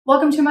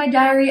Welcome to my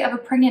Diary of a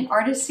Pregnant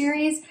Artist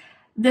series.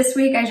 This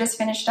week I just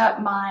finished up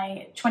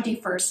my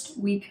 21st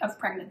week of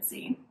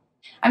pregnancy.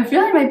 I'm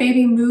feeling my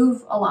baby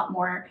move a lot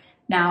more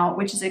now,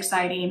 which is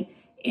exciting.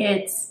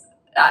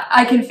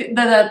 I can feel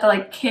the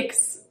like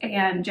kicks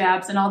and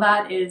jabs and all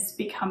that is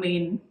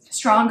becoming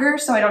stronger,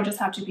 so I don't just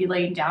have to be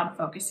laying down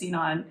focusing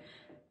on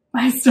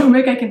my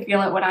stomach. I can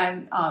feel it when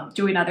I'm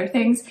doing other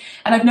things.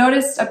 And I've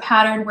noticed a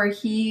pattern where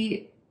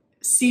he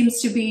seems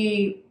to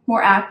be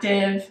more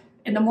active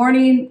in the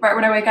morning, right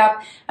when I wake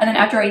up, and then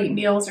after I eat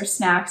meals or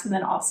snacks, and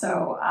then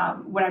also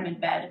when I'm in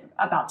bed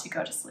about to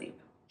go to sleep.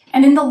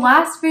 And in the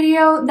last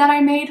video that I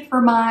made for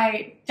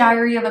my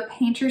Diary of a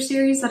Painter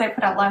series that I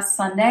put out last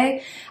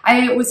Sunday,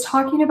 I was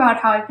talking about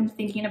how I've been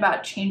thinking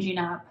about changing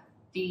up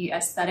the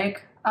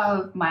aesthetic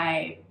of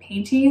my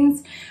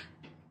paintings.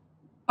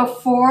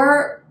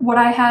 Before, what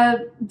I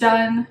had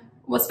done,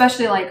 well,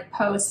 especially like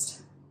post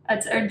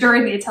or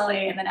during the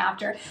atelier and then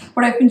after,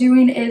 what I've been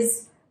doing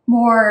is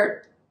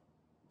more,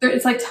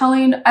 it's like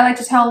I like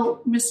to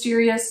tell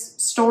mysterious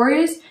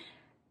stories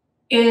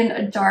in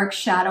a dark,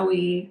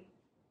 shadowy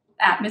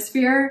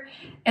atmosphere.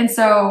 And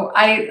so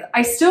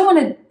I still want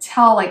to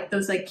tell like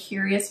those like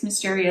curious,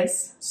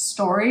 mysterious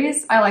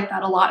stories. I like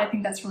that a lot. I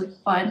think that's really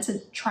fun to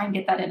try and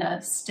get that in a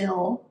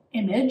still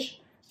image.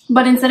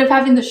 But instead of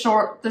having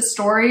the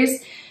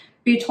stories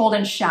be told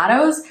in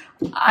shadows,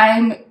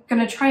 I'm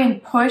gonna try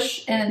and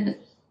push and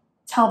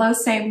tell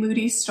those same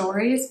moody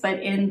stories, but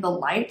in the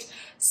light.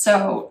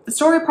 So the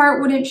story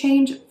part wouldn't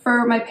change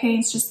for my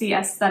paintings, just the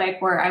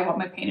aesthetic where I want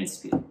my paintings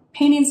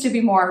to be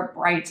more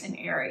bright and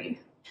airy.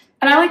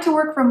 And I like to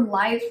work from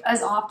life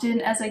as often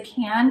as I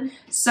can.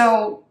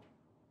 So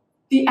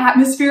the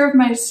atmosphere of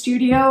my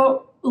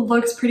studio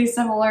looks pretty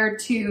similar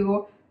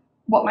to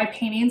what my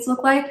paintings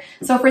look like.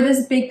 So for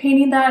this big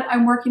painting that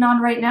I'm working on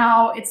right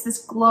now, it's this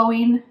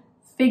glowing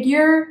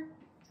figure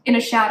in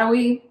a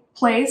shadowy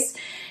place.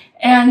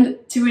 And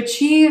to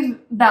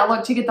achieve that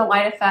look, to get the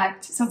light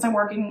effect, since I'm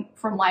working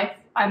from life,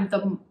 I'm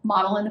the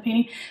model in the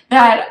painting,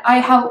 that I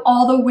have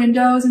all the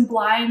windows and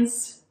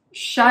blinds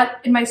shut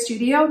in my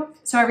studio.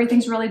 So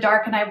everything's really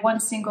dark and I have one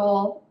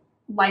single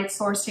light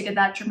source to get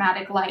that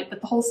dramatic light,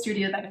 but the whole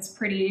studio then is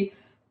pretty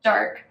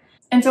dark.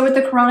 And so with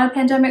the Corona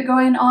pandemic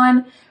going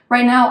on,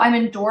 right now I'm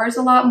indoors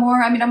a lot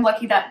more. I mean, I'm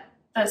lucky that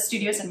the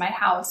studio's in my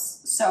house,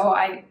 so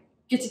I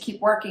get to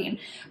keep working.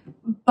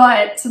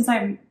 But since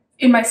I'm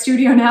in my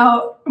studio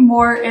now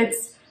more,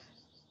 it's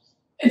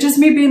just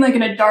me being like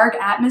in a dark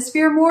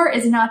atmosphere more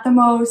is not the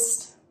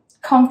most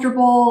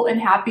comfortable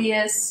and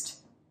happiest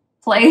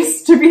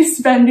place to be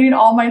spending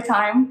all my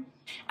time.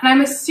 And I'm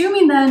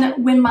assuming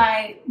then when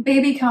my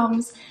baby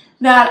comes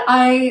that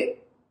I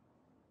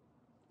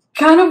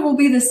kind of will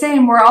be the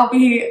same, where I'll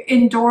be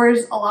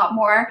indoors a lot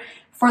more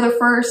for the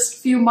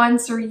first few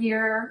months or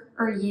year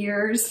or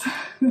years.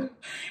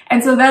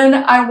 And so then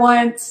I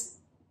want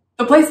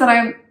the place that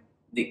I'm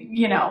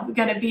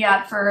gonna be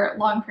at for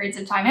long periods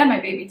of time, and my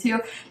baby too,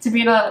 to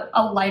be in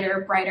a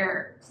lighter,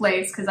 brighter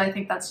place, because I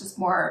think that's just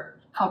more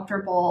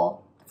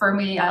comfortable for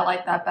me. I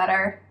like that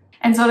better.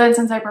 And so then,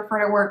 since I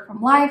prefer to work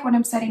from life when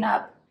I'm setting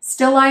up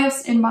still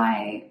lifes in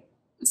my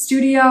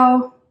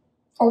studio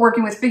or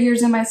working with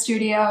figures in my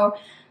studio,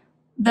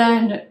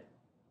 then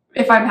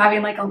if I'm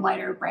having like a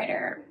lighter,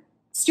 brighter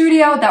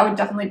studio, that would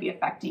definitely be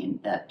affecting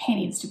the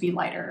paintings to be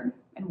lighter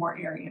and more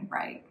airy and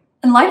bright.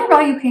 And lighter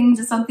value paintings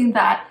is something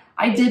that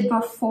I did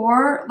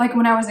before, like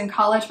when I was in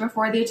college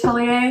before the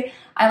atelier.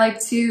 I like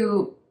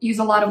to use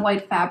a lot of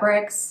white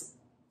fabrics,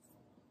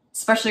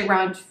 especially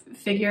around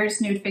figures,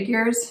 nude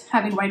figures,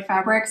 having white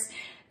fabrics,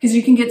 because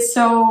you can get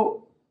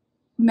so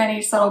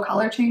many subtle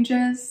color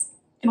changes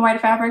in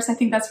white fabrics. I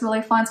think that's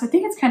really fun. So I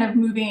think it's kind of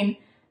moving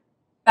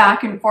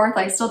back and forth,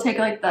 like still take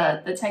like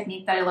the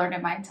technique that I learned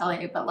in my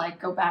atelier, but like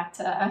go back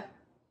to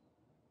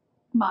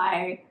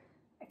my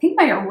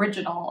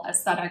original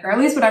aesthetic, or at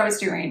least what I was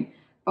doing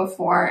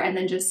before, and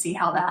then just see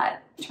how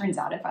that turns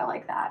out if I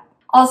like that.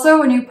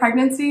 Also, a new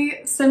pregnancy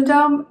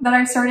symptom that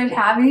I started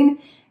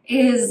having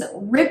is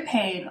rib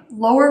pain,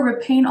 lower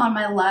rib pain on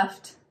my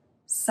left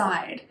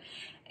side.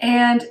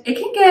 And it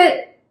can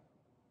get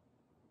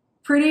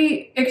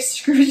pretty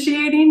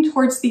excruciating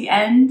towards the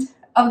end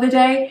of the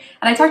day.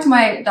 And I talked to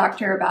my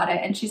doctor about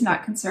it, and she's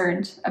not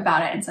concerned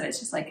about it and said it's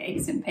just like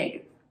aches and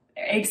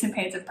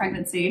pains of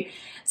pregnancy.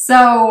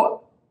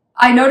 So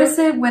I notice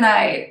it when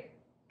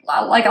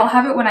I'll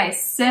have it when I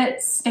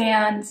sit,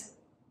 stand,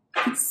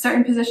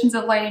 certain positions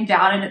of laying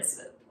down, and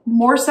it's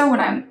more so when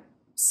I'm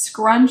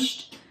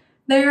scrunched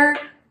there.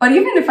 But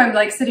even if I'm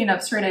like sitting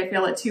up straight, I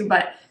feel it too.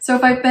 But so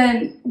if I've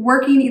been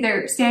working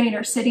either standing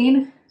or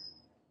sitting,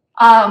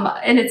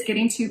 and it's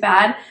getting too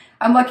bad,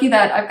 I'm lucky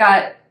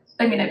that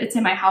it's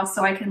in my house,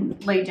 so I can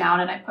lay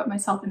down, and I put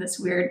myself in this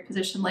weird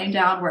position laying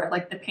down where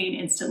like the pain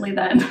instantly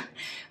then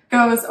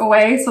goes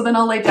away. So then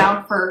I'll lay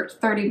down for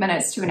 30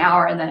 minutes to an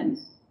hour and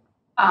then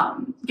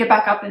get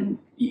back up and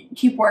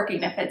keep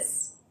working if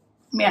it's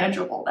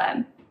manageable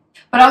then.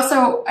 But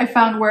also I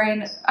found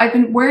I've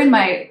been wearing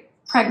my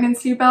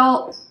pregnancy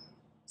belt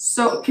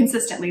so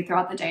consistently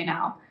throughout the day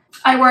now.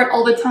 I wear it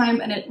all the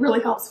time and it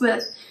really helps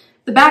with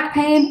the back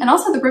pain and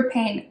also the rib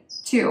pain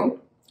too.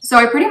 So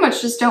I pretty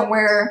much just don't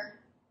wear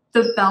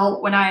the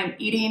belt when I'm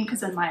eating because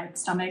then my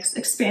stomach's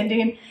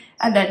expanding,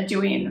 and then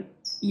doing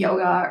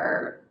yoga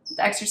or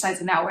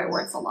exercising that way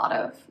where it's a lot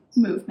of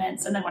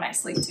movements. And then when I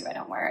sleep too, I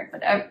don't wear it,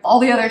 but all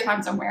the other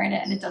times I'm wearing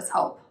it and it does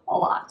help a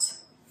lot.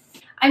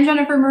 I'm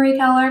Jennifer Marie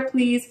Keller.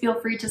 Please feel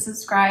free to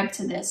subscribe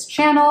to this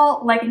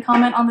channel, like and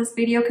comment on this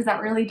video because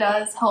that really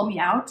does help me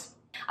out.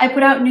 I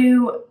put out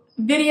new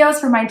videos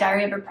for my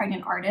Diary of a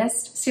Pregnant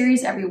Artist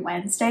series every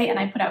Wednesday, and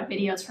I put out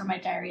videos for my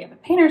Diary of a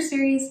Painter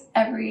series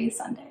every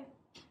Sunday.